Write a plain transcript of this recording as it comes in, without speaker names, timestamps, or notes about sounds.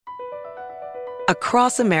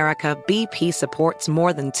Across America, BP supports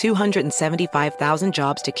more than 275,000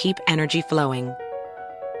 jobs to keep energy flowing.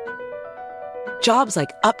 Jobs like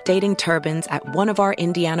updating turbines at one of our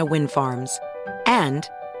Indiana wind farms and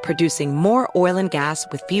producing more oil and gas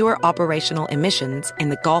with fewer operational emissions in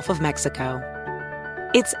the Gulf of Mexico.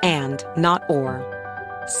 It's and, not or.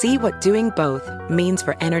 See what doing both means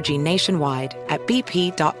for energy nationwide at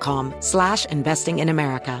bp.com/investing in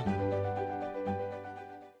America.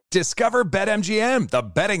 Discover BetMGM, the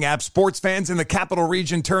betting app sports fans in the capital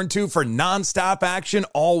region turn to for nonstop action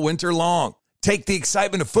all winter long. Take the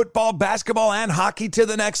excitement of football, basketball, and hockey to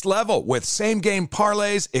the next level with same-game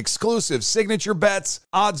parlays, exclusive signature bets,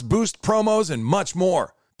 odds boost promos, and much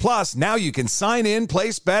more. Plus, now you can sign in,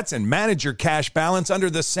 place bets, and manage your cash balance under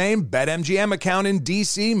the same BetMGM account in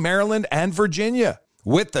D.C., Maryland, and Virginia.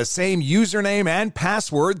 With the same username and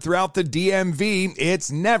password throughout the DMV, it's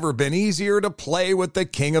never been easier to play with the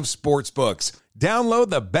king of sportsbooks. Download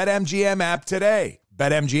the BetMGM app today.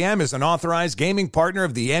 BetMGM is an authorized gaming partner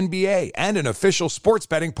of the NBA and an official sports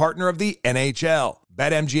betting partner of the NHL.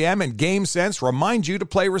 BetMGM and GameSense remind you to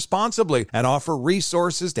play responsibly and offer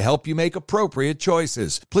resources to help you make appropriate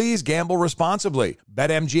choices. Please gamble responsibly.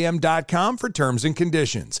 BetMGM.com for terms and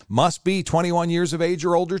conditions. Must be 21 years of age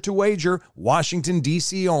or older to wager. Washington,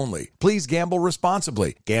 D.C. only. Please gamble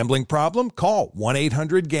responsibly. Gambling problem? Call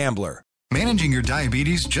 1-800-GAMBLER. Managing your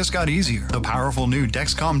diabetes just got easier. The powerful new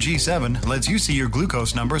Dexcom G7 lets you see your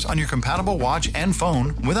glucose numbers on your compatible watch and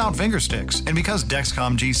phone without finger sticks. And because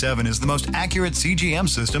Dexcom G7 is the most accurate CGM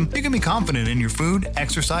system, you can be confident in your food,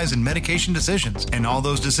 exercise, and medication decisions. And all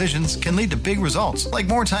those decisions can lead to big results, like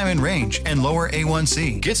more time in range and lower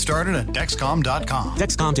A1C. Get started at Dexcom.com.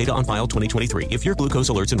 Dexcom data on file 2023. If your glucose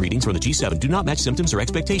alerts and readings from the G7 do not match symptoms or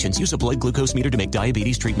expectations, use a blood glucose meter to make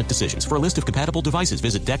diabetes treatment decisions. For a list of compatible devices,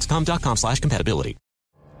 visit Dexcom.com/compatibility.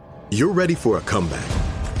 You're ready for a comeback.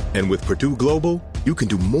 And with Purdue Global, you can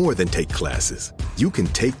do more than take classes. You can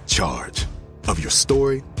take charge of your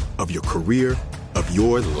story, of your career, of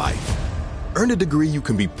your life. Earn a degree you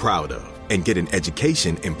can be proud of and get an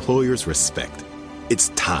education employers respect. It's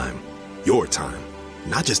time, your time,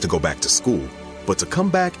 not just to go back to school, but to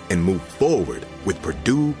come back and move forward with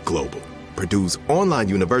Purdue Global, Purdue's online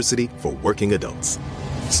university for working adults.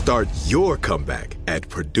 Start your comeback at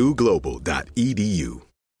purdueglobal.edu.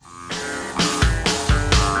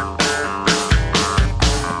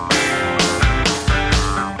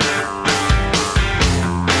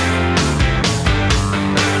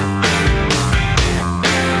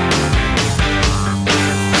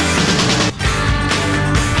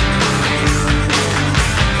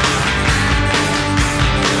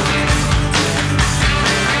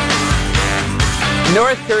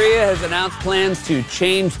 North Korea has announced plans to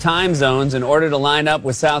change time zones in order to line up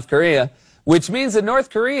with South Korea, which means the North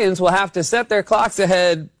Koreans will have to set their clocks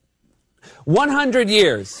ahead 100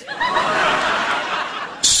 years.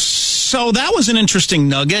 So that was an interesting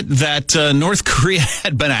nugget that North Korea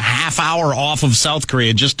had been a half hour off of South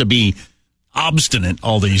Korea just to be obstinate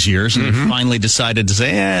all these years, and finally decided to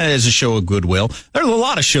say, as a show of goodwill. There are a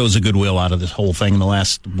lot of shows of goodwill out of this whole thing in the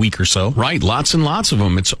last week or so. Right, lots and lots of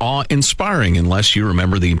them. It's awe-inspiring unless you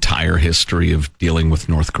remember the entire history of dealing with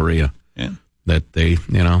North Korea. Yeah. That they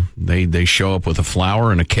show up with a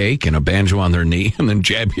flower and a cake and a banjo on their knee and then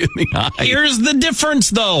jab you in the eye. Here's the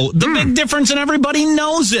difference, though. The big difference, and everybody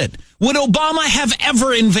knows it. Would Obama have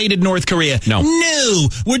ever invaded North Korea? No. No.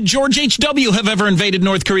 Would George H.W. have ever invaded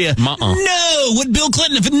North Korea? No. Would Bill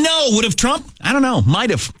Clinton have? No. Would have Trump? I don't know.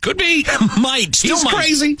 Might have. Could be. Might. Still He's might.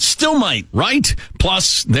 crazy. Still might. Right.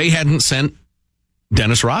 Plus, they hadn't sent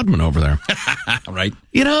Dennis Rodman over there. Right.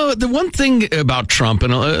 You know, the one thing about Trump,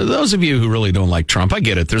 and those of you who really don't like Trump, I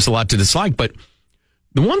get it. There's a lot to dislike. But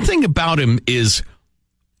the one thing about him is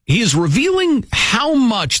he is revealing how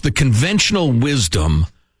much the conventional wisdom,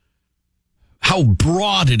 how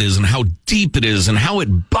broad it is and how deep it is and how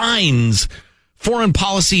it binds foreign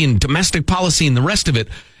policy and domestic policy and the rest of it,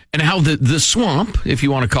 and how the swamp, if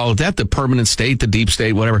you want to call it that, the permanent state, the deep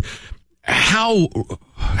state, whatever, how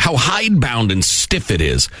hidebound and stiff it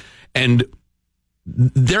is. And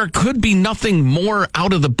there could be nothing more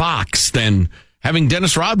out of the box than having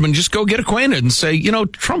Dennis Rodman just go get acquainted and say, you know,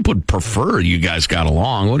 Trump would prefer you guys got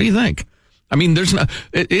along. What do you think? I mean,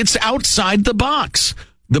 it's outside the box.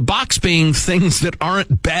 The box being things that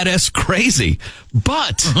aren't badass crazy.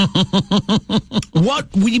 But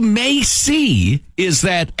what we may see is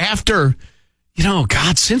that after, you know,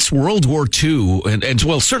 God, since World War II, and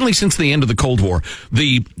well, certainly since the end of the Cold War,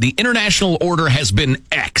 the international order has been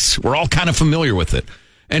X. We're all kind of familiar with it.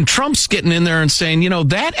 And Trump's getting in there and saying,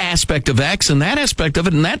 that aspect of X and that aspect of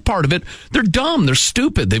it and that part of it, they're dumb, they're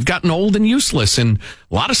stupid, they've gotten old and useless, and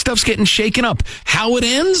a lot of stuff's getting shaken up. How it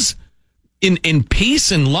ends, in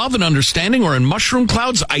peace and love and understanding, or in mushroom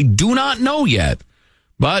clouds, I do not know yet.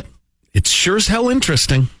 But it's sure as hell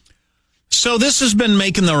interesting. So this has been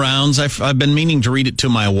making the rounds. I've been meaning to read it to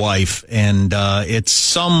my wife, and it's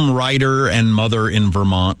some writer and mother in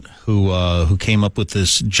Vermont who came up with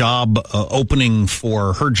this job opening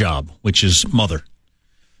for her job, which is mother.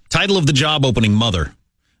 Title of the job opening, Mother.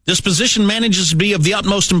 This position manages to be of the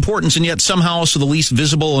utmost importance and yet somehow also the least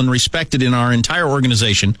visible and respected in our entire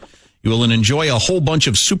organization. You will enjoy a whole bunch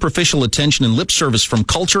of superficial attention and lip service from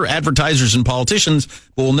culture, advertisers, and politicians,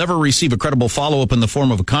 but will never receive a credible follow-up in the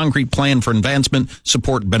form of a concrete plan for advancement,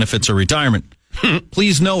 support, benefits, or retirement.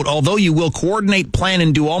 Please note, although you will coordinate, plan,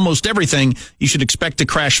 and do almost everything, you should expect to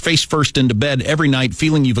crash face first into bed every night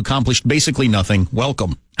feeling you've accomplished basically nothing.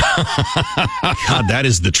 Welcome. God, that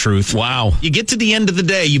is the truth. Wow. You get to the end of the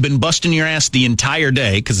day, you've been busting your ass the entire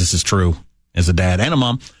day, because this is true as a dad and a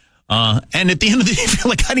mom. And at the end of the day, you feel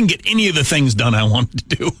like I didn't get any of the things done I wanted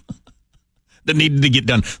to do that needed to get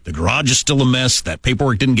done. The garage is still a mess. That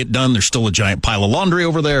paperwork didn't get done. There's still a giant pile of laundry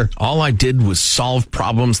over there. All I did was solve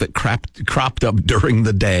problems that cropped up during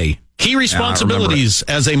the day. Key responsibilities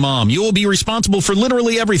as a mom. You will be responsible for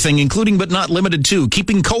literally everything, including but not limited to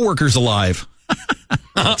keeping coworkers alive.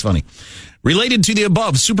 That's funny. Related to the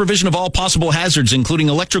above, supervision of all possible hazards, including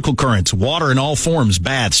electrical currents, water in all forms,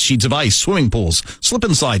 baths, sheets of ice, swimming pools, slip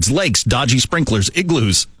and slides, lakes, dodgy sprinklers,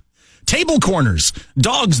 igloos, table corners,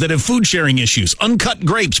 dogs that have food sharing issues, uncut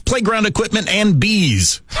grapes, playground equipment, and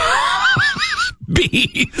bees.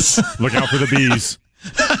 Bees. Look out for the bees.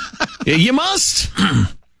 You must.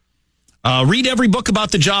 Read every book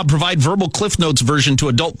about the job. Provide verbal Cliff Notes version to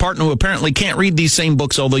adult partner who apparently can't read these same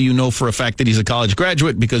books, although you know for a fact that he's a college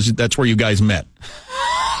graduate because that's where you guys met.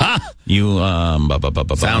 You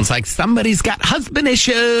Sounds like somebody's got husband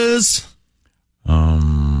issues.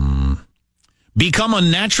 Become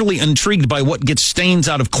unnaturally intrigued by what gets stains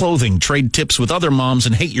out of clothing. Trade tips with other moms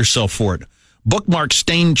and hate yourself for it. Bookmark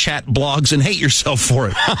stain chat blogs and hate yourself for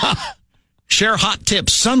it. Share hot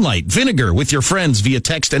tips, sunlight, vinegar with your friends via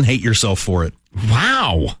text and hate yourself for it.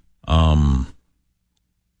 Wow.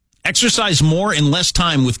 Exercise more in less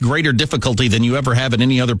time with greater difficulty than you ever have at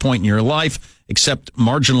any other point in your life, except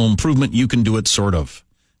marginal improvement. You can do it, sort of.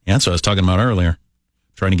 Yeah, that's what I was talking about earlier.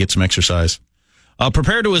 Trying to get some exercise.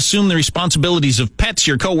 Prepare to assume the responsibilities of pets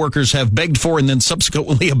your coworkers have begged for and then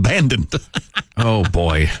subsequently abandoned. Oh,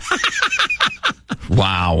 boy.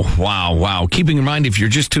 Wow. Keeping in mind, if you're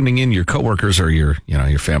just tuning in, your coworkers or your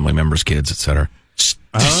family members, kids, etc.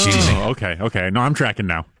 Oh, okay. No, I'm tracking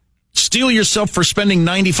now. Steel yourself for spending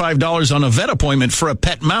 $95 on a vet appointment for a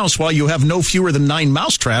pet mouse while you have no fewer than 9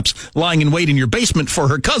 mouse traps lying in wait in your basement for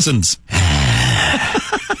her cousins.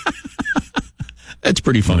 That's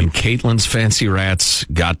pretty funny. When Caitlin's fancy rats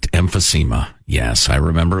got emphysema. Yes, I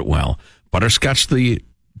remember it well. Butterscotch the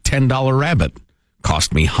 $10 rabbit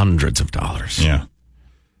cost me hundreds of dollars. Yeah.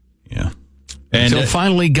 And until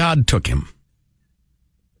finally God took him.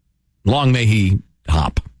 Long may he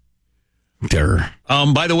hop.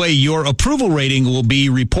 By the way, your approval rating will be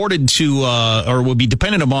reported to, or will be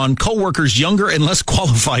dependent upon coworkers younger and less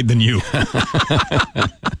qualified than you.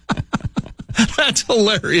 That's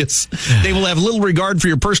hilarious. They will have little regard for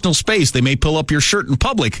your personal space. They may pull up your shirt in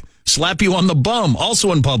public, slap you on the bum,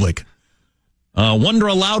 also in public. Wonder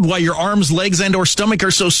aloud why your arms, legs, and or stomach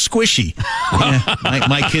are so squishy. Yeah,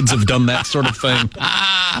 my kids have done that sort of thing.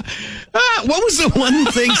 What was the one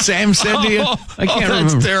thing Sam said to you? I can't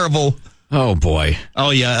remember. That's terrible. Oh, boy.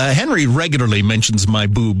 Oh, yeah. Henry regularly mentions my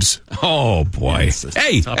boobs. Oh, boy.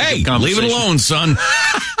 Hey, leave it alone, son.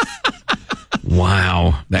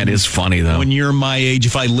 Wow. That is funny, though. When you're my age,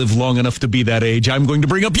 if I live long enough to be that age, I'm going to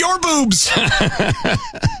bring up your boobs.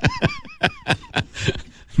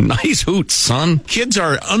 Nice hoots, son. Kids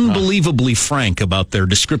are unbelievably frank about their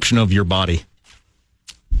description of your body.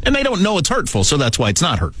 And they don't know it's hurtful, so that's why it's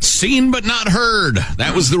not hurt. Seen but not heard.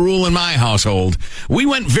 That was the rule in my household. We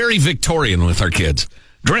went very Victorian with our kids.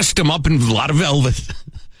 Dressed them up in a lot of velvet.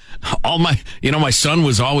 My son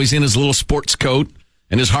was always in his little sports coat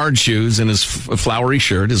and his hard shoes and his flowery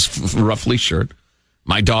shirt, his ruffly shirt.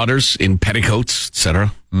 My daughters in petticoats,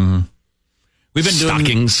 etc. Mm-hmm.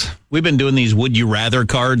 We've been doing these Would You Rather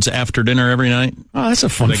cards after dinner every night. Oh, that's a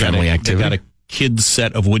fun family activity. They got a kids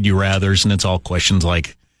set of Would You Rathers, and it's all questions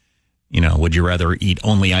like, would you rather eat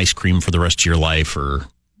only ice cream for the rest of your life or,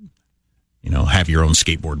 have your own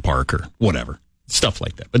skateboard park or whatever. Stuff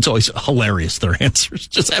like that. It's always hilarious, their answers.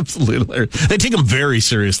 Just absolutely hilarious. They take them very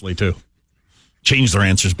seriously, too. change their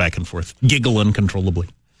answers back and forth, giggle uncontrollably.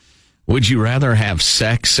 Would you rather have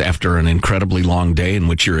sex after an incredibly long day in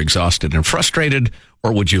which you're exhausted and frustrated,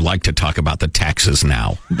 or would you like to talk about the taxes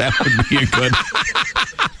now? That would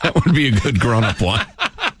be a good grown-up one.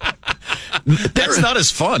 That's not as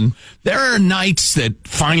fun. There are nights that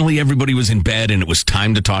finally everybody was in bed and it was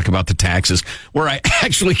time to talk about the taxes where I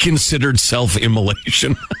actually considered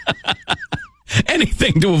self-immolation.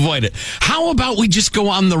 Anything to avoid it. How about we just go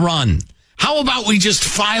on the run? How about we just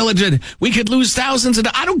file it? We could lose thousands of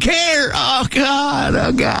dollars. I don't care. Oh, God.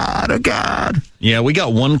 Oh, God. Oh, God. Yeah, we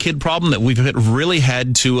got one kid problem that we've really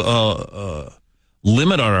had to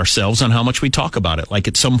limit ourselves on how much we talk about it. Like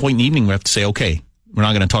at some point in the evening, we have to say, okay, we're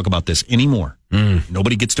not going to talk about this anymore.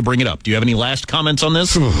 Nobody gets to bring it up. Do you have any last comments on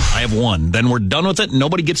this? I have one. Then we're done with it.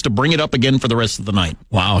 Nobody gets to bring it up again for the rest of the night.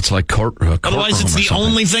 Wow, it's like otherwise, it's the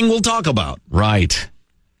only thing we'll talk about. Right.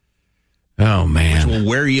 Oh, man. Which will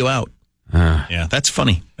wear you out. Yeah, that's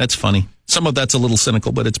funny. That's funny. Some of that's a little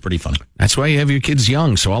cynical, but it's pretty funny. That's why you have your kids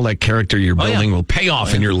young, so all that character you're building will pay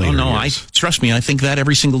off in your later years. Trust me, I think that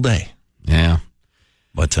every single day. Yeah.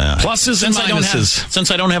 But pluses and minuses. Since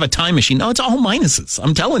I don't have a time machine, no, it's all minuses.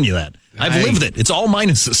 I'm telling you that. I've lived it. It's all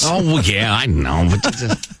minuses. Oh, well, yeah, I know. But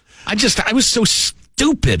I was so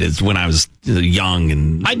stupid as when I was young,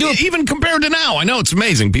 and even compared to now. I know it's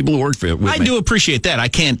amazing. People who work for it. I do appreciate that. I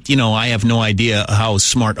can't, I have no idea how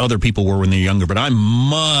smart other people were when they're younger, but I'm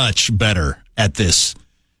much better at this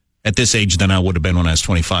age than I would have been when I was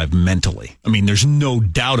 25 mentally. I mean, there's no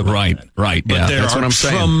doubt about that. Right. But there are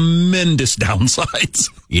tremendous downsides.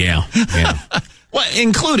 Yeah. Well,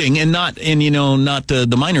 including not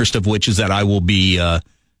the minorest of which is that I will be, I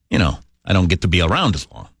don't get to be around as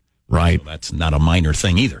long. Right. So that's not a minor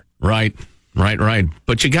thing either. Right.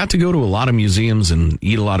 But you got to go to a lot of museums and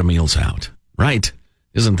eat a lot of meals out. Right.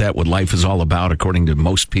 Isn't that what life is all about, according to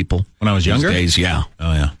most people? When I was younger? These days, yeah.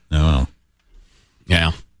 Oh, yeah. No.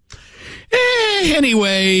 Yeah.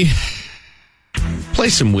 Anyway, play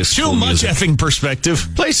some wistful Too much music. effing perspective.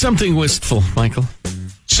 Play something wistful, Michael.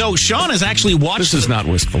 So Sean has actually watched... This is not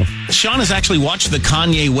wistful. Sean has actually watched the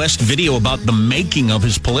Kanye West video about the making of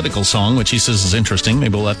his political song, which he says is interesting.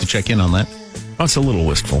 Maybe we'll have to check in on that. Oh, it's a little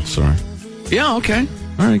wistful, sorry. Yeah, okay.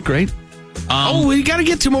 All right, great. We got to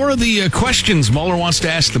get to more of the questions Mueller wants to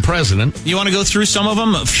ask the president. You want to go through some of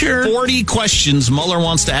them? Sure. 40 questions Mueller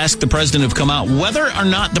wants to ask the president have come out. Whether or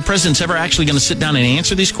not the president's ever actually going to sit down and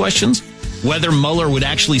answer these questions, whether Mueller would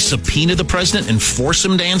actually subpoena the president and force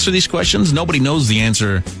him to answer these questions, nobody knows the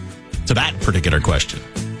answer to that particular question.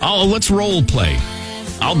 Oh, let's role play.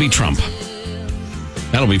 I'll be Trump.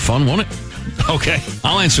 That'll be fun, won't it? Okay.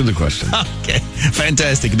 I'll answer the question. Okay.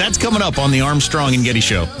 Fantastic. That's coming up on the Armstrong and Getty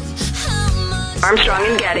Show. Armstrong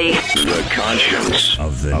and Getty. The conscience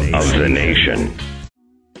of the nation.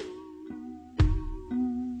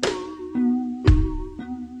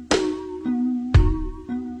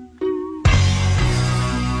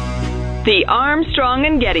 The Armstrong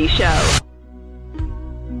and Getty Show.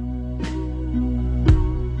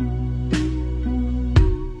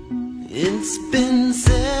 It's been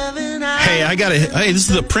 7 hours. Hey, this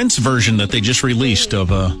is the Prince version that they just released of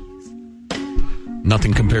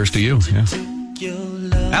Nothing Compares to You. Yeah.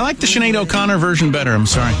 I like the Sinead O'Connor version better. I'm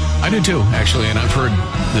sorry. I do too, actually, and I've heard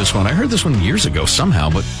this one. I heard this one years ago somehow,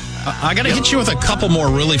 but I got to hit you with a couple more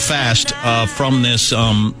really fast from this.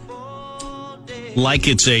 Like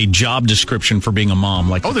it's a job description for being a mom.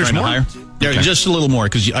 Like there's more? Yeah, okay. Just a little more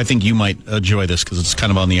because I think you might enjoy this because it's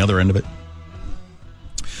kind of on the other end of it.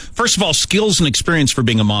 First of all, skills and experience for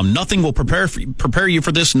being a mom. Nothing will prepare you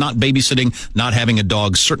for this. Not babysitting, not having a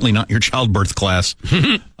dog, certainly not your childbirth class.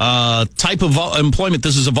 Type of employment.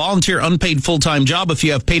 This is a volunteer, unpaid full-time job. If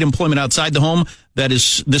you have paid employment outside the home,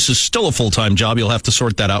 this is still a full-time job. You'll have to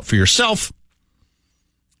sort that out for yourself.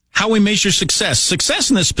 How we measure success. Success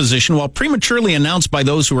in this position, while prematurely announced by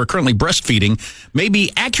those who are currently breastfeeding, may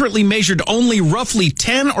be accurately measured only roughly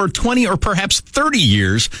 10 or 20 or perhaps 30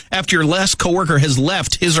 years after your last coworker has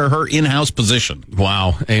left his or her in-house position.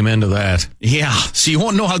 Wow. Amen to that. Yeah. So you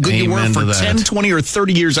won't know how good you were for 10, 20, or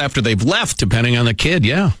 30 years after they've left. Depending on the kid,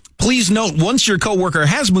 yeah. Please note, once your coworker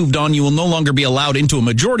has moved on, you will no longer be allowed into a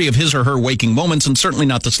majority of his or her waking moments, and certainly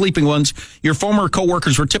not the sleeping ones. Your former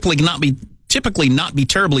coworkers were typically not be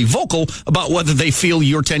terribly vocal about whether they feel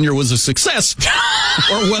your tenure was a success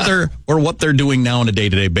or what they're doing now on a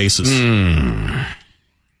day-to-day basis.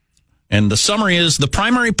 And the summary is, the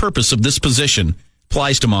primary purpose of this position,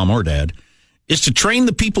 applies to mom or dad, is to train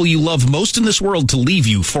the people you love most in this world to leave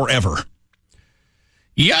you forever.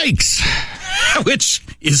 Yikes. Which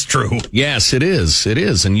is true. Yes, it is. It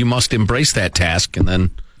is. And you must embrace that task and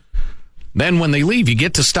then Then when they leave, you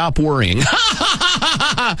get to stop worrying.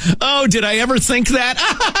 Oh, did I ever think that?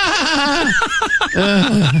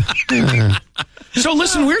 So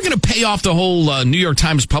listen, we're going to pay off the whole New York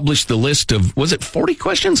Times published the list of, was it 40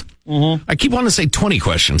 questions? Mm-hmm. I keep wanting to say 20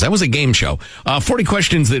 questions. That was a game show. 40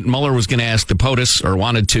 questions that Mueller was going to ask the POTUS or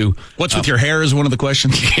wanted to. What's with your hair is one of the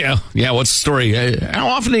questions. Yeah. What's the story? How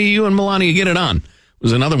often do you and Melania get it on?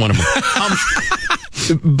 Was another one of them.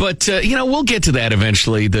 But, we'll get to that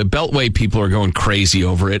eventually. The Beltway people are going crazy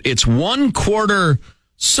over it. It's 1 quarter.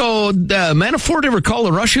 So Manafort ever call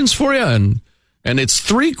the Russians for you? And it's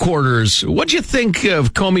 3 quarters. What'd you think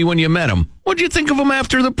of Comey when you met him? What'd you think of him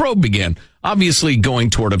after the probe began? Obviously going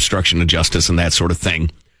toward obstruction of justice and that sort of thing,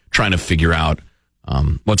 trying to figure out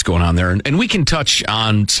what's going on there. And we can touch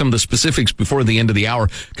on some of the specifics before the end of the hour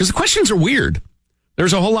because the questions are weird.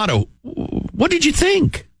 There's a whole lot of, what did you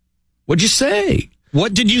think? What'd you say?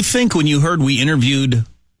 What did you think when you heard we interviewed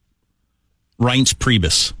Reince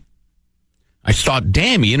Priebus? I thought,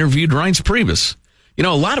 damn, he interviewed Reince Priebus. A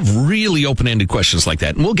lot of really open-ended questions like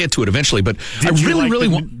that, and we'll get to it eventually. But did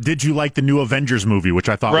you like the new Avengers movie, which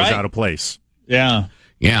I thought was out of place? Yeah.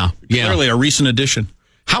 Clearly a recent addition.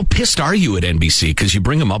 How pissed are you at NBC? Because you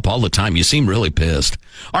bring them up all the time. You seem really pissed.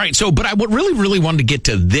 All right, but I really, really wanted to get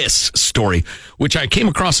to this story, which I came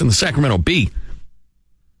across in the Sacramento Bee.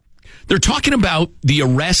 They're talking about the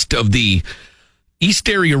arrest of the East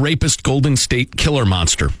Area rapist Golden State Killer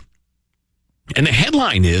monster. And the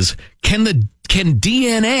headline is, Can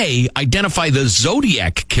DNA identify the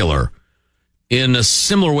Zodiac Killer in a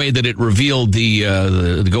similar way that it revealed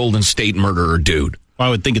the Golden State murderer dude? Well,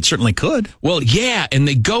 I would think it certainly could. Well, yeah, and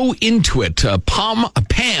they go into it. Pam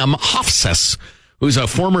Hofsess, who's a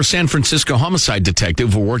former San Francisco homicide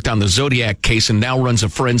detective who worked on the Zodiac case and now runs a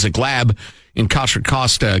forensic lab in Contra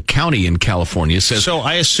Costa County in California, says... So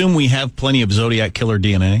I assume we have plenty of Zodiac Killer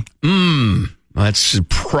DNA? That's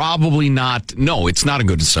probably not... No, it's not a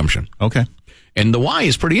good assumption. Okay. And the why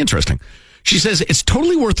is pretty interesting. She says, it's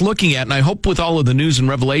totally worth looking at, and I hope with all of the news and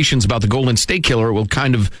revelations about the Golden State Killer, it will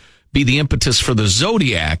kind of be the impetus for the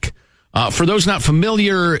Zodiac. For those not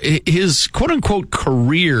familiar, his quote-unquote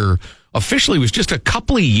career officially was just a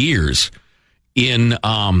couple of years in...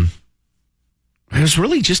 it was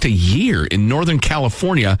really just a year in Northern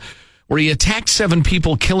California where he attacked 7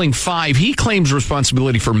 people, killing 5. He claims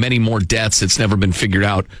responsibility for many more deaths. It's never been figured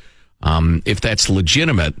out if that's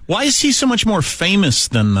legitimate. Why is he so much more famous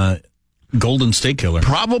than the Golden State Killer?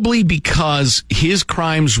 Probably because his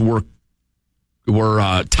crimes were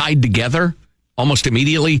tied together almost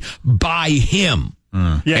immediately by him.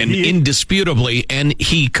 Indisputably, and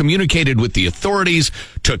he communicated with the authorities,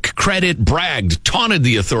 took credit, bragged, taunted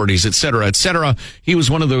the authorities, et cetera, et cetera. He was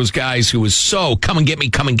one of those guys who was so, come and get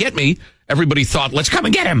me. Everybody thought, let's come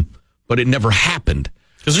and get him. But it never happened.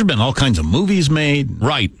 Because there's been all kinds of movies made.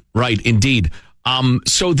 Right, indeed.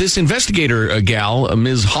 So this investigator gal,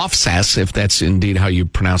 Ms. Hofsess, if that's indeed how you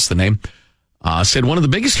pronounce the name, said one of the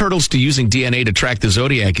biggest hurdles to using DNA to track the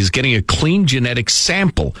Zodiac is getting a clean genetic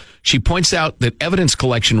sample. She points out that evidence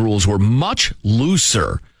collection rules were much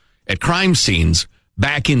looser at crime scenes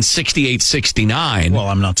back in 68, 69. Well,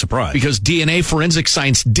 I'm not surprised. Because DNA forensic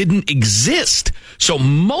science didn't exist. So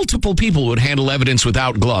multiple people would handle evidence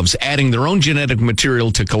without gloves, adding their own genetic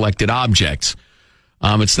material to collected objects.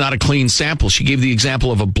 It's not a clean sample. She gave the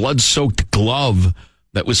example of a blood-soaked glove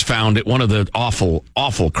that was found at one of the awful,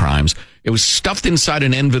 awful crimes. It was stuffed inside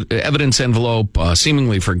an evidence envelope,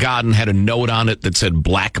 seemingly forgotten, had a note on it that said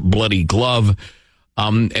black bloody glove.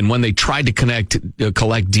 And when they tried to collect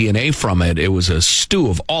DNA from it, it was a stew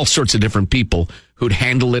of all sorts of different people who'd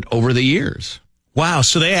handled it over the years. Wow,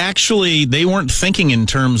 so they weren't thinking in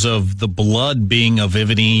terms of the blood being of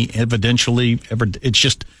evidentially, it's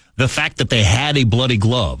just the fact that they had a bloody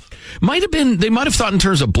glove. They might have thought in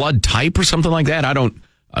terms of blood type or something like that.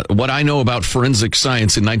 What I know about forensic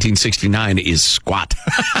science in 1969 is squat.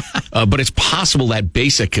 But it's possible that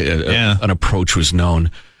basic an approach was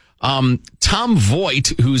known. Tom Voigt,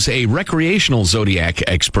 who's a recreational Zodiac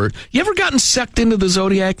expert. You ever gotten sucked into the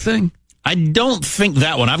Zodiac thing? I don't think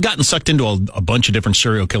that one. I've gotten sucked into a bunch of different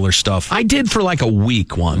serial killer stuff. I did for like a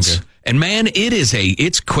week once. Okay. And man,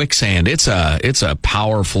 it's quicksand. It's a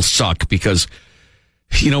powerful suck because,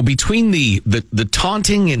 between the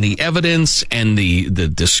taunting and the evidence and the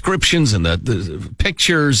descriptions and the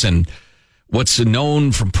pictures and what's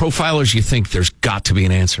known from profilers, you think there's got to be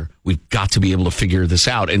an answer. We've got to be able to figure this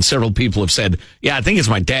out. And several people have said, yeah, I think it's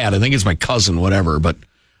my dad. I think it's my cousin, whatever. But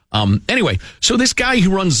anyway, so this guy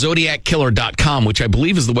who runs ZodiacKiller.com, which I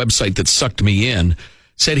believe is the website that sucked me in,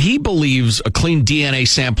 said he believes a clean DNA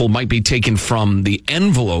sample might be taken from the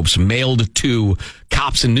envelopes mailed to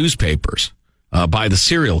cops and newspapers by the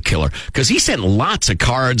serial killer, because he sent lots of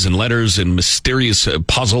cards and letters and mysterious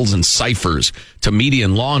puzzles and ciphers to media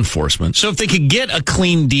and law enforcement. So if they could get a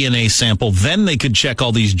clean DNA sample, then they could check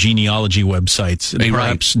all these genealogy websites and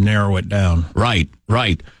perhaps narrow it down. Right.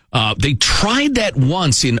 They tried that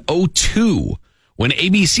once in 2002 when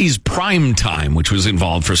ABC's Prime Time, which was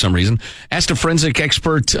involved for some reason, asked a forensic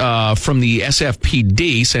expert from the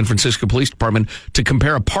SFPD, San Francisco Police Department, to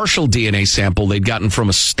compare a partial DNA sample they'd gotten from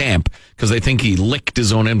a stamp because they think he licked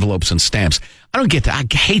his own envelopes and stamps. I don't get that.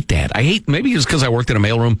 I hate that. Maybe it's because I worked in a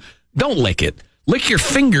mailroom. Don't lick it. Lick your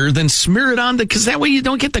finger, then smear it on because that way you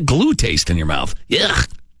don't get the glue taste in your mouth. Yuck.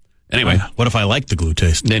 Anyway. What if I like the glue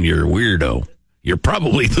taste? Then you're a weirdo. You're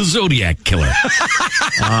probably the Zodiac killer.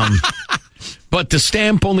 But the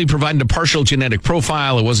stamp only provided a partial genetic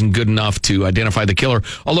profile. It wasn't good enough to identify the killer.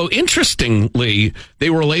 Although, interestingly, they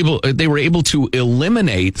were able to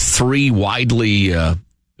eliminate 3 widely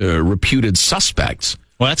reputed suspects.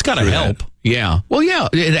 Well, that's got to help. Yeah. Well, yeah,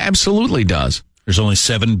 it absolutely does. There's only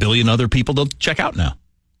 7 billion other people to check out now.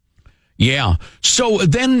 Yeah. So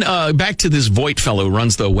then back to this Voight fellow who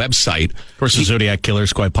runs the website. Of course, the Zodiac killer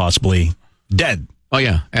is quite possibly dead. Oh,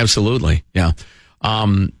 yeah, absolutely. Yeah.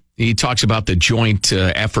 He talks about the joint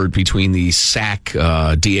effort between the SAC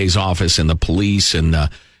DA's office and the police and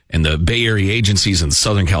the Bay Area agencies and the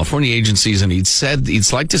Southern California agencies. And he said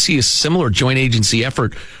he'd like to see a similar joint agency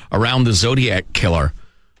effort around the Zodiac killer.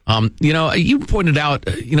 You pointed out,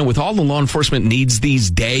 with all the law enforcement needs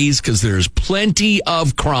these days, because there's plenty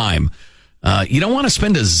of crime, you don't want to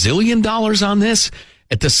spend $1 zillion on this.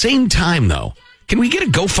 At the same time, though, can we get a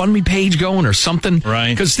GoFundMe page going or something? Right.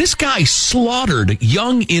 Because this guy slaughtered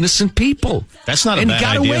young, innocent people. That's not a bad idea.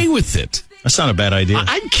 And got away with it. That's not a bad idea.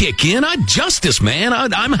 I'd kick in. Justice, man.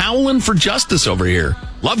 I'm howling for justice over here.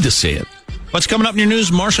 Love to see it. What's coming up in your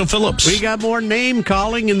news, Marshall Phillips? We got more name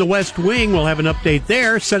calling in the West Wing. We'll have an update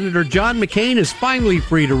there. Senator John McCain is finally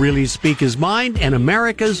free to really speak his mind, and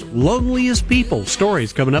America's loneliest people.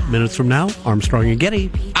 Stories coming up minutes from now. Armstrong and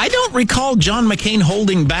Getty. I don't recall John McCain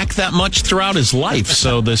holding back that much throughout his life,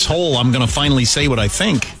 so this whole I'm going to finally say what I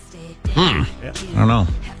think. I don't know. I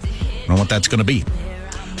don't know what that's going to be.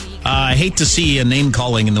 I hate to see a name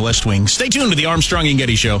calling in the West Wing. Stay tuned to the Armstrong and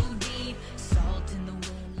Getty Show.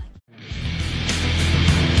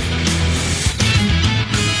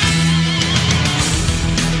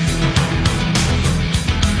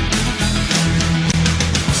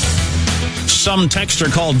 Some texter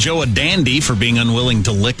called Joe a dandy for being unwilling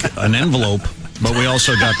to lick an envelope, but we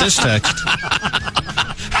also got this text.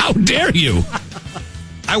 How dare you?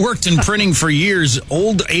 I worked in printing for years.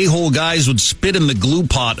 Old a-hole guys would spit in the glue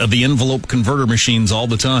pot of the envelope converter machines all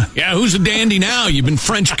the time. Yeah, who's a dandy now? You've been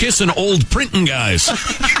French kissing old printing guys.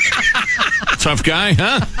 Tough guy,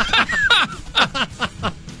 huh?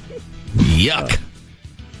 Yuck.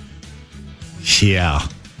 Yeah.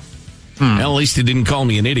 Well, at least he didn't call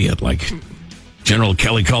me an idiot like General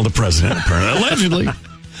Kelly called the president, allegedly.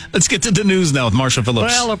 Let's get to the news now with Marshall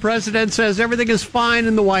Phillips. Well, the president says everything is fine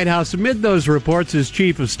in the White House. Amid those reports, his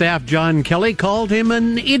chief of staff, John Kelly, called him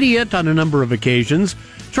an idiot on a number of occasions.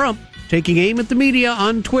 Trump taking aim at the media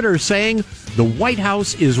on Twitter, saying the White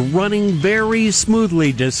House is running very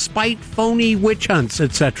smoothly despite phony witch hunts,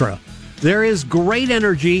 etc. There is great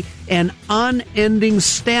energy and unending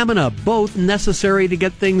stamina, both necessary to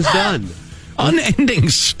get things done. Unending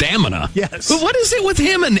stamina? Yes. But what is it with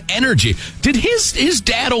him and energy? Did his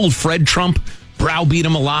dad, old Fred Trump, browbeat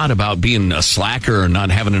him a lot about being a slacker or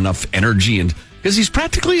not having enough energy? And because he's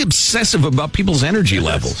practically obsessive about people's energy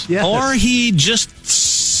levels. Yes. Or he just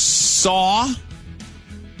saw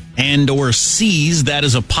and or sees that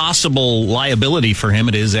as a possible liability for him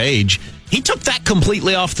at his age. He took that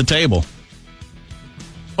completely off the table.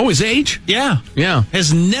 Oh, his age? Yeah. Yeah.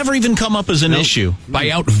 Has never even come up as an issue. By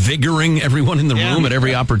outvigoring everyone in the room at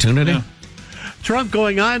every opportunity? Yeah. Trump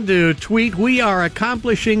going on to tweet, "We are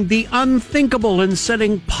accomplishing the unthinkable and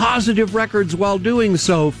setting positive records while doing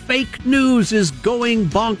so. Fake news is going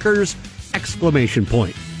bonkers!" Exclamation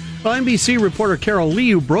point. Well, NBC reporter Carol Lee,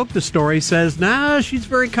 who broke the story, says, she's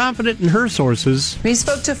very confident in her sources. We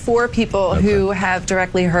spoke to 4 people who have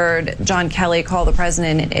directly heard John Kelly call the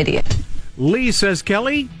president an idiot. Lee says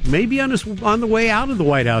Kelly may be on the way out of the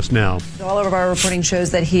White House now. All of our reporting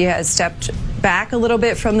shows that he has stepped back a little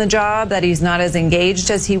bit from the job, that he's not as engaged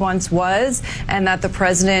as he once was, and that the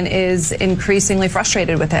president is increasingly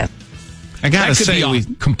frustrated with him. I gotta say,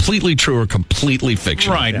 completely true or completely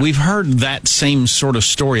fictional. Right. Yeah. We've heard that same sort of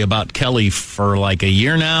story about Kelly for like a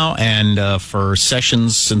year now, and for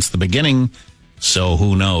Sessions since the beginning. So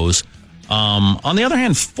who knows? On the other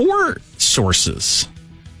hand, 4 sources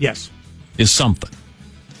Yes. is something.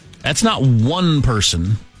 That's not one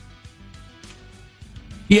person.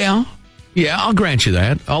 Yeah, I'll grant you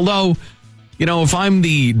that. Although, if I'm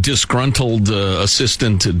the disgruntled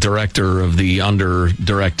assistant director of the under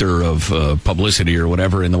director of publicity or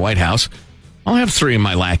whatever in the White House, I'll have 3 of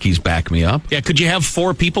my lackeys back me up. Yeah, could you have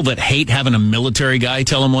 4 people that hate having a military guy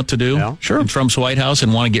tell them what to do? Yeah. Sure. In Trump's White House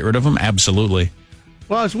and want to get rid of him? Absolutely.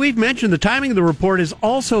 Well, as we've mentioned, the timing of the report is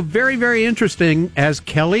also very, very interesting, as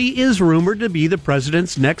Kelly is rumored to be the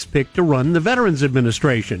president's next pick to run the Veterans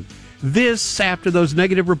Administration. This after those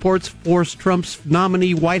negative reports forced Trump's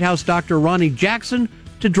nominee, White House Dr. Ronnie Jackson,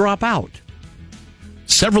 to drop out.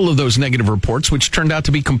 Several of those negative reports, which turned out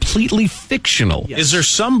to be completely fictional. Yes. Is there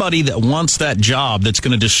somebody that wants that job that's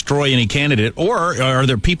going to destroy any candidate? Or are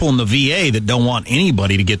there people in the VA that don't want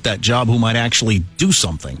anybody to get that job who might actually do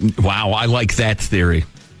something? Wow, I like that theory.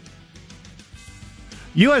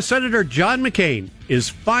 U.S. Senator John McCain is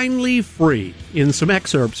finally free. In some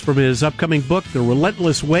excerpts from his upcoming book, The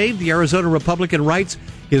Relentless Wave, the Arizona Republican writes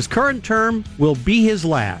his current term will be his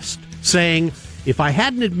last, saying, "If I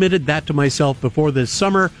hadn't admitted that to myself before this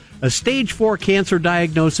summer, a stage 4 cancer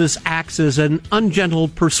diagnosis acts as an ungentle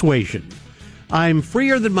persuasion. I'm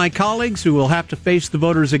freer than my colleagues who will have to face the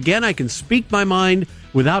voters again. I can speak my mind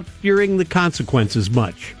without fearing the consequences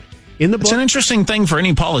much." In the book, it's an interesting thing for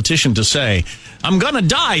any politician to say. I'm going to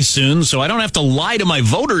die soon, so I don't have to lie to my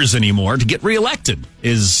voters anymore to get reelected,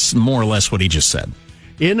 is more or less what he just said.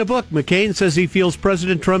 In the book, McCain says he feels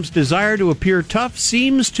President Trump's desire to appear tough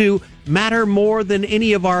seems to matter more than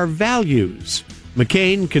any of our values.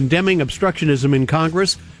 McCain condemning obstructionism in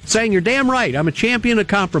Congress, saying, "You're damn right, I'm a champion of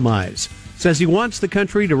compromise." Says he wants the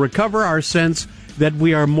country to recover our sense that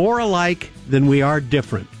we are more alike than we are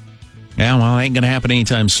different. Yeah, well, it ain't going to happen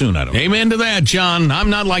anytime soon, I don't think. Amen to that, John. I'm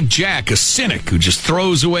not like Jack, a cynic who just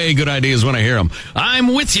throws away good ideas when I hear them.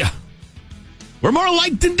 I'm with you. We're more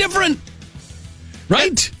alike than different.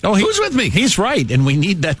 Right? Oh, Who's with me? He's right, and we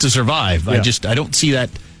need that to survive. Yeah. I don't see that.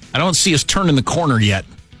 I don't see us turning the corner yet.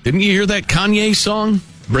 Didn't you hear that Kanye song?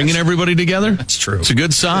 Bringing everybody together? That's true. It's a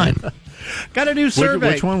good sign. Got a new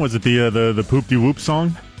survey. Which one was it? The Poop-de-Whoop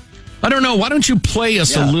song? I don't know. Why don't you play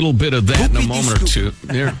us a little bit of that in a moment or two?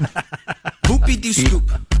 There.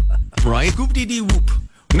 Poopy-de-scoop. Right? Scoop-de-de-whoop.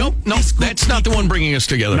 Nope, that's not the one bringing us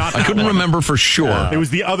together. I couldn't remember for sure. It was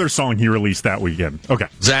the other song he released that weekend. Okay.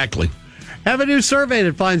 Exactly. Have a new survey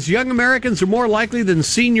that finds young Americans are more likely than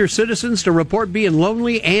senior citizens to report being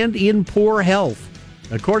lonely and in poor health.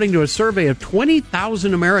 According to a survey of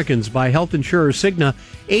 20,000 Americans by health insurer Cigna,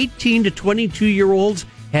 18 to 22-year-olds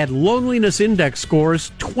had loneliness index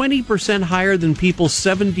scores 20% higher than people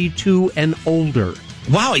 72 and older.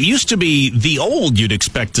 Wow, it used to be the old you'd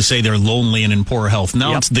expect to say they're lonely and in poor health.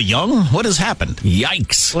 Now it's the young? What has happened?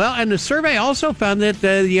 Yikes. Well, and the survey also found that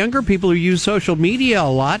the younger people who use social media a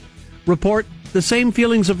lot report the same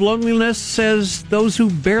feelings of loneliness as those who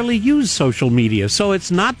barely use social media. So it's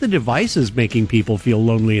not the devices making people feel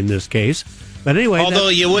lonely in this case. But anyway, although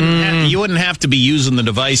you wouldn't have to be using the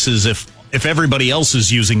devices if everybody else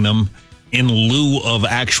is using them in lieu of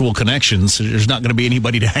actual connections. There's not going to be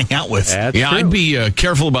anybody to hang out with. That's true. I'd be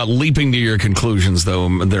careful about leaping to your conclusions,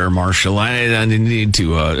 though, there, Marshall. I need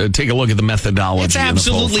to take a look at the methodology. It's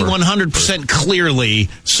absolutely 100% clearly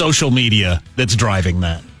social media that's driving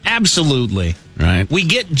that. Absolutely. Right. We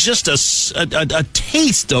get just a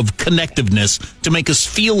taste of connectiveness to make us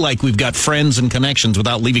feel like we've got friends and connections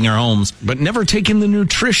without leaving our homes. But never taking the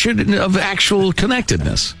nutrition of actual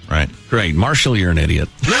connectedness. Right. Great. Marshall, you're an idiot.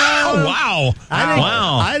 Oh, wow.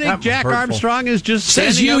 I think Jack Armstrong is just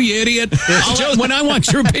says you idiot. When I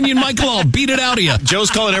want your opinion, Michael, I'll beat it out of you. Joe's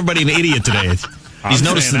calling everybody an idiot today. He's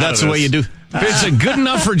noticed that's the way you do. If it's good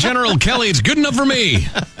enough for General Kelly, it's good enough for me.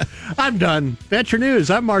 I'm done. That's your news.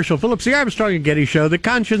 I'm Marshall Phillips, the Armstrong and Getty Show, the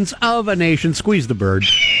conscience of a nation. Squeeze the bird.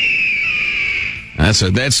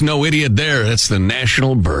 That's no idiot there. That's the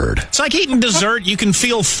national bird. It's like eating dessert. You can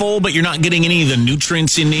feel full, but you're not getting any of the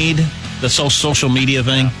nutrients you need. The social media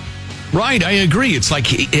thing. Right, I agree. It's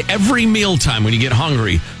like every mealtime when you get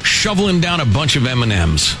hungry, shoveling down a bunch of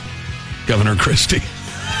M&Ms. Governor Christie.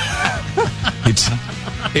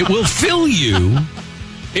 It will fill you.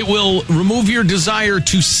 It will remove your desire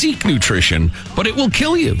to seek nutrition, but it will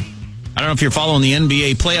kill you. I don't know if you're following the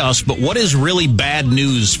NBA playoffs, but what is really bad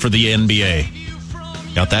news for the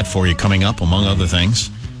NBA? Got that for you coming up, among other things.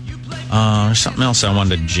 There's something else I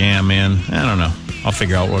wanted to jam in. I don't know. I'll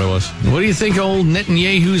figure out what it was. What do you think of old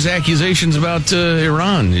Netanyahu's accusations about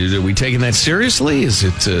Iran? Are we taking that seriously? Is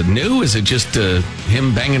it new? Is it just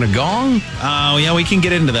him banging a gong? Oh, yeah, we can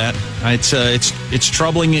get into that. It's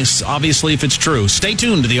troubling, obviously, if it's true. Stay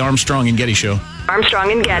tuned to the Armstrong and Getty Show.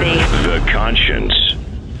 Armstrong and Getty. The conscience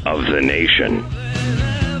of the nation.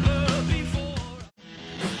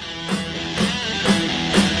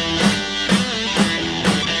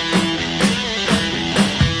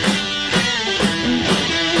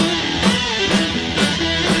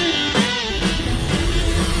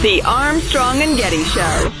 The Armstrong and Getty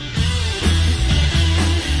Show.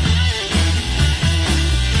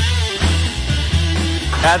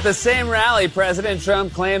 At the same rally, President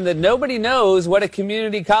Trump claimed that nobody knows what a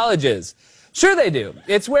community college is. Sure they do.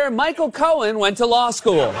 It's where Michael Cohen went to law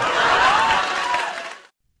school.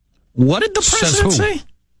 What did the president say?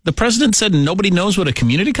 The president said nobody knows what a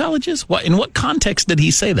community college is? What? In what context did he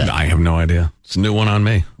say that? I have no idea. It's a new one on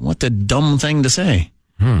me. What a dumb thing to say.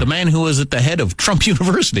 The man who was at the head of Trump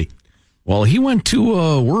University. Well, he went to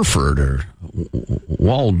Werford or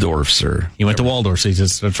Waldorf, sir. He went to Waldorf.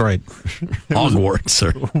 That's right. Hogwarts,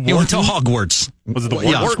 sir. He went to Hogwarts. Was it the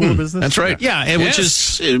Wharton School of Business? That's right. Yeah, which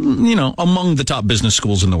is, among the top business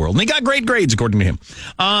schools in the world. And he got great grades, according to him.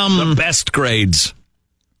 The best grades.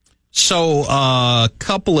 So, a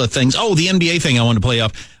couple of things. Oh, the NBA thing I wanted to play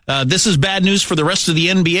off. This is bad news for the rest of the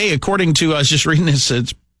NBA, according to, I was just reading this.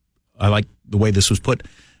 I like the way this was put.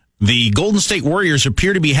 The Golden State Warriors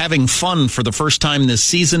appear to be having fun for the first time this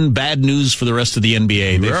season. Bad news for the rest of the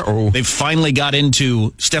NBA. They've finally got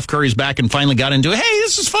into, Steph Curry's back and finally got into, hey,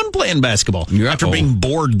 this is fun playing basketball. After being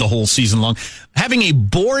bored the whole season long. Having a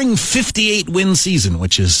boring 58-win season,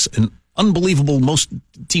 which is an unbelievable, most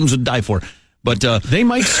teams would die for. But they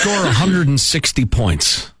might score 160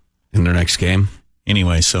 points in their next game.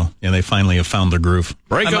 Anyway, so they finally have found their groove.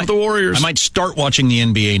 Break up the Warriors. I might start watching the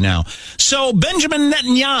NBA now. So Benjamin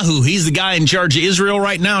Netanyahu, he's the guy in charge of Israel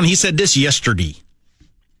right now, and he said this yesterday.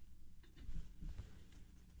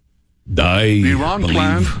 The Iran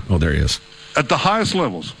plan. Oh, there he is. At the highest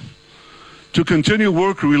levels to continue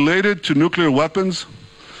work related to nuclear weapons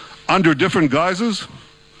under different guises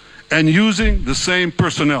and using the same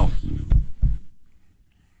personnel.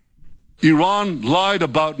 Iran lied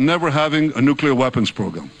about never having a nuclear weapons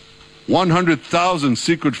program. 100,000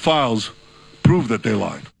 secret files prove that they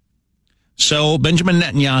lied. So Benjamin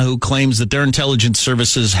Netanyahu claims that their intelligence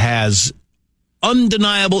services has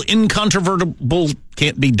undeniable, incontrovertible,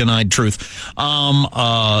 can't be denied truth,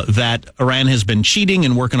 that Iran has been cheating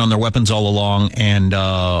and working on their weapons all along. And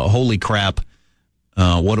holy crap,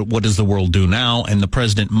 what does the world do now? And the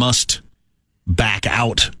president must back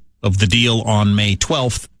out of the deal on May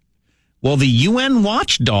 12th. Well, the UN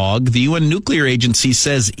watchdog, the UN nuclear agency,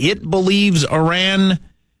 says it believes Iran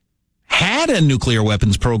had a nuclear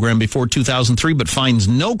weapons program before 2003, but finds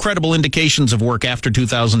no credible indications of work after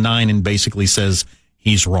 2009 and basically says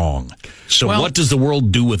he's wrong. So what does the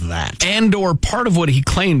world do with that? And or part of what he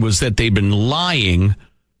claimed was that they'd been lying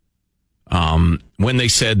when they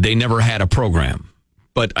said they never had a program.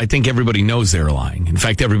 But I think everybody knows they were lying. In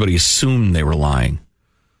fact, everybody assumed they were lying.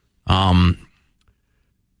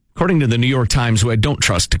 According to the New York Times, who I don't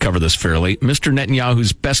trust to cover this fairly, Mr.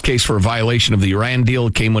 Netanyahu's best case for a violation of the Iran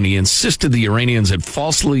deal came when he insisted the Iranians had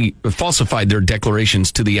falsified their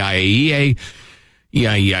declarations to the IAEA,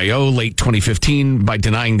 EIEIO, late 2015 by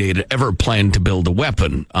denying they had ever planned to build a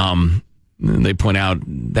weapon. They point out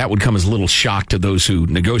that would come as a little shock to those who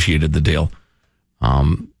negotiated the deal.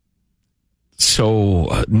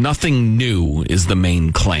 So nothing new is the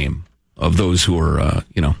main claim of those who are,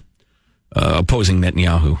 opposing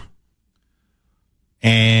Netanyahu.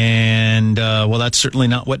 And, that's certainly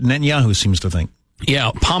not what Netanyahu seems to think.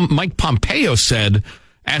 Yeah, Mike Pompeo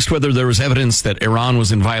asked whether there was evidence that Iran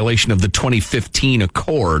was in violation of the 2015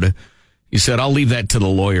 accord. He said, I'll leave that to the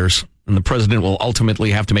lawyers, and the president will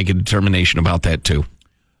ultimately have to make a determination about that, too.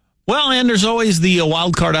 Well, and there's always the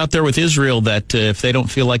wild card out there with Israel that if they don't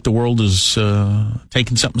feel like the world is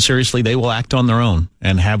taking something seriously, they will act on their own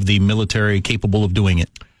and have the military capable of doing it.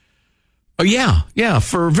 Oh, yeah,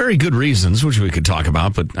 for very good reasons, which we could talk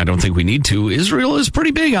about, but I don't think we need to. Israel is pretty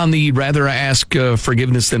big on the rather ask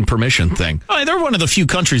forgiveness than permission thing. They're one of the few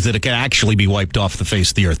countries that can actually be wiped off the face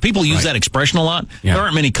of the earth. People use that expression a lot. Yeah. There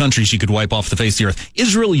aren't many countries you could wipe off the face of the earth.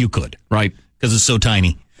 Israel, you could. Right. Because it's so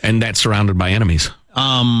tiny. And that's surrounded by enemies.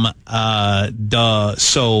 So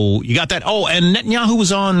you got that. Oh, and Netanyahu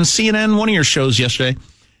was on CNN, one of your shows yesterday.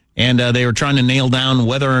 And they were trying to nail down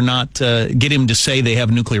whether or not get him to say they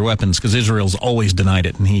have nuclear weapons, because Israel's always denied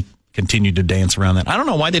it, and he continued to dance around that. I don't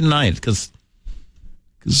know why they deny it, because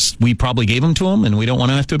Because we probably gave them to him, and we don't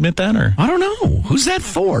want to have to admit that? Or I don't know. Who's that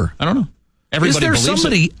for? I don't know. Everybody Is there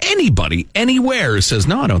somebody, anybody, anywhere who says,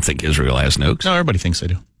 no, I don't think Israel has nukes? No, everybody thinks they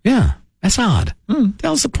do. Yeah, that's odd. The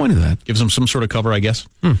hell's the point of that? Gives them some sort of cover, I guess.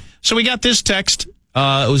 So we got this text.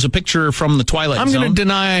 It was a picture from the Twilight Zone. I'm going to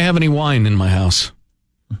deny I have any wine in my house.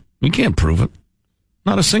 We can't prove it.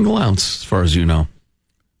 Not a single ounce, as far as you know.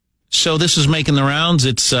 So this is making the rounds.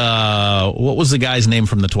 It's, what was the guy's name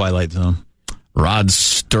from the Twilight Zone? Rod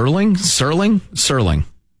Serling.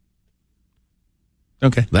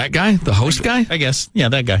 Okay. That guy? The host guy? I guess. Yeah,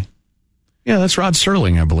 that guy. Yeah, that's Rod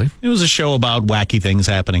Serling, I believe. It was a show about wacky things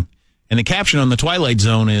happening. And the caption on the Twilight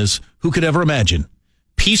Zone is, who could ever imagine?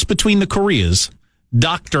 Peace between the Koreas.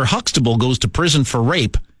 Dr. Huxtable goes to prison for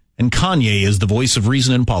rape. And Kanye is the voice of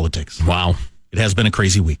reason in politics. Wow. It has been a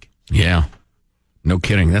crazy week. Yeah. No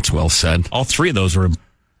kidding. That's well said. All three of those were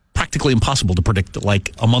practically impossible to predict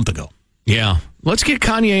like a month ago. Yeah. Let's get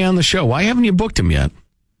Kanye on the show. Why haven't you booked him yet?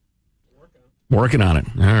 Working on it.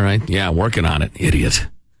 All right. Yeah, working on it. Idiot.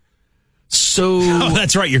 So. Oh,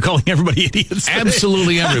 that's right. You're calling everybody idiots today.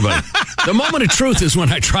 Absolutely everybody. The moment of truth is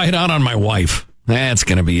when I try it out on my wife. That's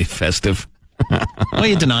going to be festive. Well,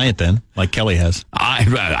 you deny it then, like Kelly has.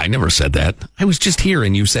 I never said that. I was just here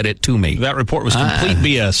and you said it to me. That report was complete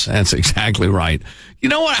BS. That's exactly right. You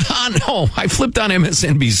know what? I flipped on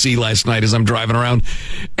MSNBC last night as I'm driving around,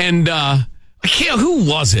 and I can't. Who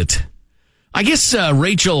was it? I guess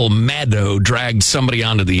Rachel Maddow dragged somebody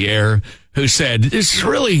onto the air who said,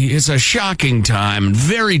 it's a shocking time and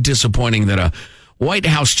very disappointing that a White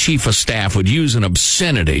House chief of staff would use an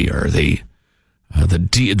obscenity or the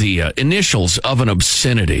initials of an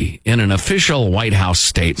obscenity in an official White House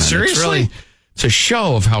statement. Seriously? It's a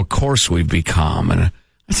show of how coarse we've become. And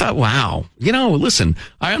I thought, wow, listen,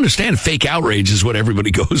 I understand fake outrage is what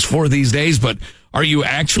everybody goes for these days, but are you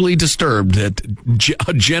actually disturbed that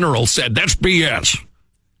a general said that's BS?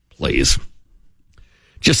 Please.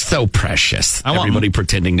 Just so precious. Everybody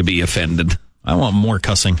pretending to be offended. I want more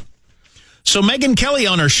cussing. So Megyn Kelly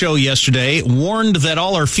on her show yesterday warned that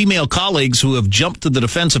all her female colleagues who have jumped to the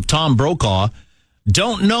defense of Tom Brokaw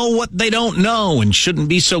don't know what they don't know and shouldn't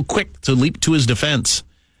be so quick to leap to his defense.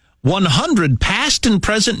 100 past and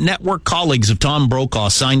present network colleagues of Tom Brokaw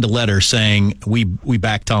signed a letter saying, we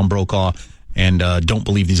back Tom Brokaw and don't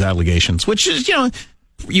believe these allegations, which is,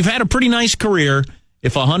 you've had a pretty nice career.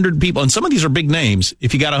 If 100 people, and some of these are big names,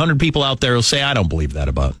 if you got 100 people out there who'll say, I don't believe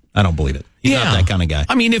it. He's not that kind of guy.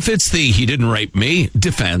 I mean, if it's he didn't rape me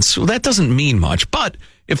defense, well, that doesn't mean much. But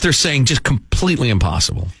if they're saying just completely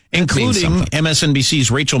impossible, including MSNBC's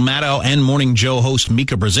Rachel Maddow and Morning Joe host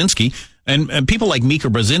Mika Brzezinski, and people like Mika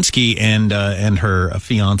Brzezinski and her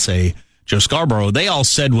fiance Joe Scarborough, they all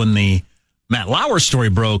said when the Matt Lauer story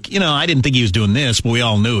broke, I didn't think he was doing this, but we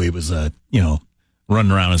all knew he was,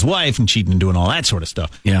 running around his wife and cheating and doing all that sort of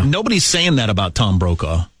stuff. Yeah. Nobody's saying that about Tom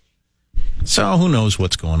Brokaw. So who knows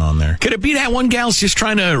what's going on there? Could it be that one gal's just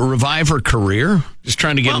trying to revive her career? Just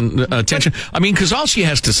trying to get attention? I mean, because all she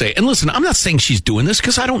has to say, and listen, I'm not saying she's doing this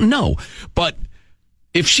because I don't know, but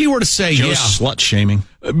if she were to say, slut shaming.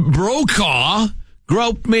 Brokaw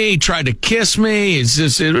groped me, tried to kiss me, it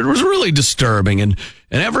was really disturbing. And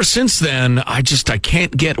ever since then, I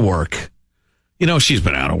can't get work. She's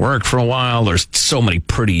been out of work for a while. There's so many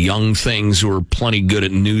pretty young things who are plenty good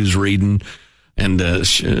at news reading. And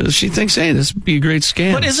she thinks, hey, this would be a great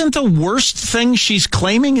scam. But isn't the worst thing she's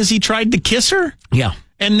claiming is he tried to kiss her? Yeah.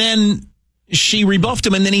 And then she rebuffed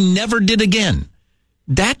him, and then he never did again.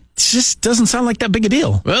 That just doesn't sound like that big a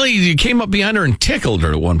deal. Well, he came up behind her and tickled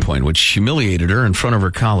her at one point, which humiliated her in front of her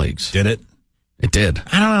colleagues. Did it? It did.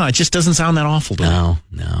 I don't know. It just doesn't sound that awful to me.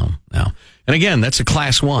 No. And again, that's a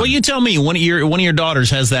class 1. Well, you tell me, one of your daughters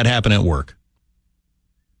has that happen at work.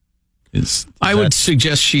 I would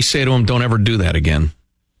suggest she say to him, don't ever do that again.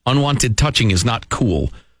 Unwanted touching is not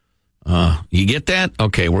cool. You get that?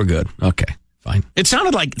 Okay, we're good. Okay, fine. It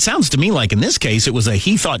sounds to me like in this case, it was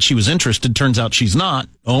he thought she was interested. Turns out she's not.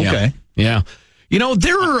 Okay. Yeah.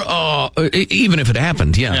 There are, even if it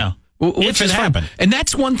happened, yeah. If it happened. And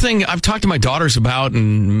that's one thing I've talked to my daughters about,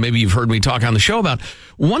 and maybe you've heard me talk on the show about.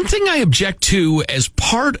 One thing I object to as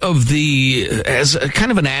part of as a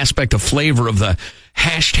kind of an aspect of flavor of the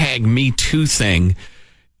 #MeToo thing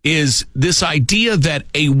is this idea that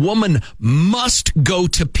a woman must go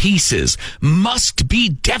to pieces, must be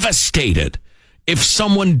devastated if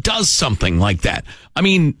someone does something like that. I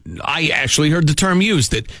mean, I actually heard the term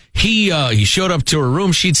used that he showed up to her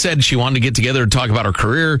room. She'd said she wanted to get together and talk about her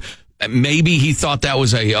career. Maybe he thought that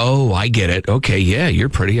was I get it. Okay, yeah, you're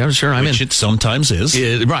pretty. I'm sure I'm in. Which it sometimes is.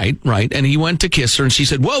 Right. And he went to kiss her and she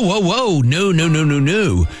said, whoa,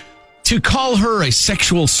 no. to call her a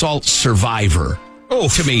sexual assault survivor,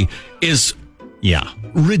 to me, is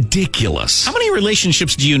ridiculous. How many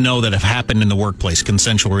relationships do you know that have happened in the workplace,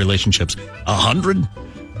 consensual relationships? 100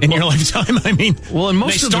 in your lifetime? I mean, well, and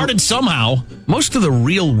most they started somehow. Most of the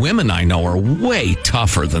real women I know are way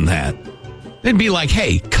tougher than that. They'd be like,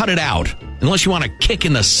 hey, cut it out, unless you want to kick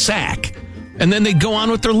in the sack. And then they go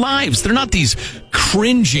on with their lives. They're not these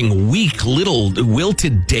cringing, weak, little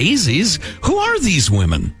wilted daisies. Who are these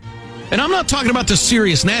women? And I'm not talking about the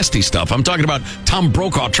serious, nasty stuff. I'm talking about Tom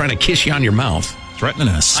Brokaw trying to kiss you on your mouth. Threatening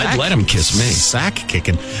a sack. I'd let him kiss me. Sack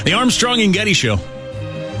kicking. The Armstrong and Getty Show.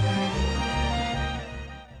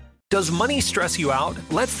 Does money stress you out?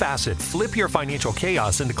 Let Facet flip your financial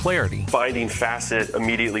chaos into clarity. Finding Facet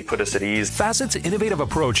immediately put us at ease. Facet's innovative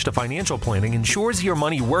approach to financial planning ensures your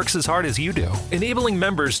money works as hard as you do, enabling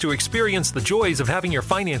members to experience the joys of having your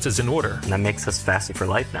finances in order. And that makes us Facet for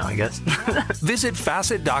life now, I guess. Visit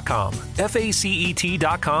Facet.com,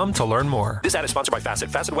 FACET.com to learn more. This ad is sponsored by Facet.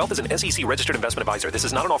 Facet Wealth is an SEC registered investment advisor. This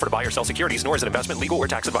is not an offer to buy or sell securities, nor is it investment, legal, or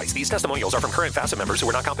tax advice. These testimonials are from current Facet members who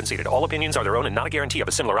are not compensated. All opinions are their own and not a guarantee of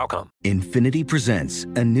a similar outcome. Infiniti presents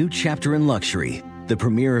a new chapter in luxury, the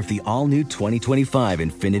premiere of the all-new 2025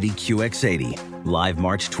 Infiniti QX80, live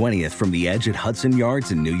March 20th from the Edge at Hudson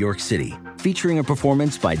Yards in New York City, featuring a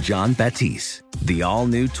performance by John Batiste. The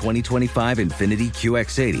all-new 2025 Infiniti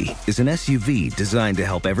QX80 is an SUV designed to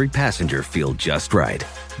help every passenger feel just right.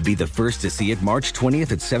 Be the first to see it March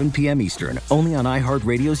 20th at 7 p.m. Eastern, only on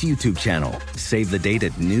iHeartRadio's YouTube channel. Save the date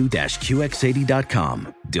at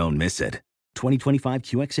new-QX80.com. Don't miss it. 2025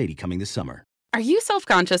 QX80 coming this summer. Are you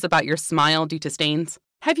self-conscious about your smile due to stains?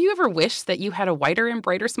 Have you ever wished that you had a whiter and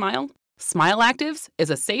brighter smile? Smile Actives is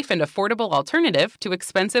a safe and affordable alternative to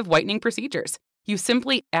expensive whitening procedures. You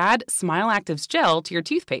simply add Smile Actives gel to your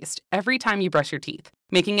toothpaste every time you brush your teeth,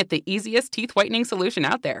 making it the easiest teeth whitening solution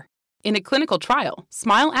out there. In a clinical trial,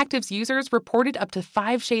 Smile Actives users reported up to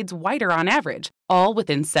 5 shades whiter on average, all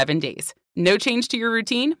within 7 days. No change to your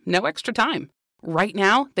routine, no extra time. Right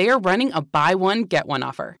now, they are running a buy one, get one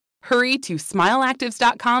offer. Hurry to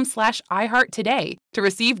smileactives.com/iHeart today to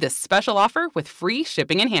receive this special offer with free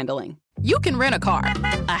shipping and handling. You can rent a car,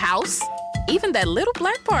 a house, even that little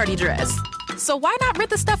black party dress. So why not rent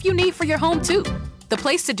the stuff you need for your home, too? The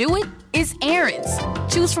place to do it is Aaron's.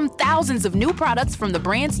 Choose from thousands of new products from the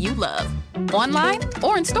brands you love, online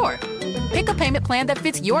or in store. Pick a payment plan that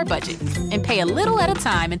fits your budget and pay a little at a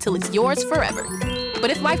time until it's yours forever. But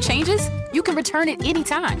if life changes, you can return it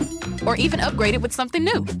anytime or even upgrade it with something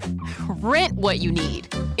new. Rent what you need.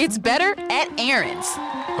 It's better at Aaron's.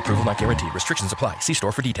 Approval not guaranteed. Restrictions apply. See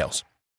store for details.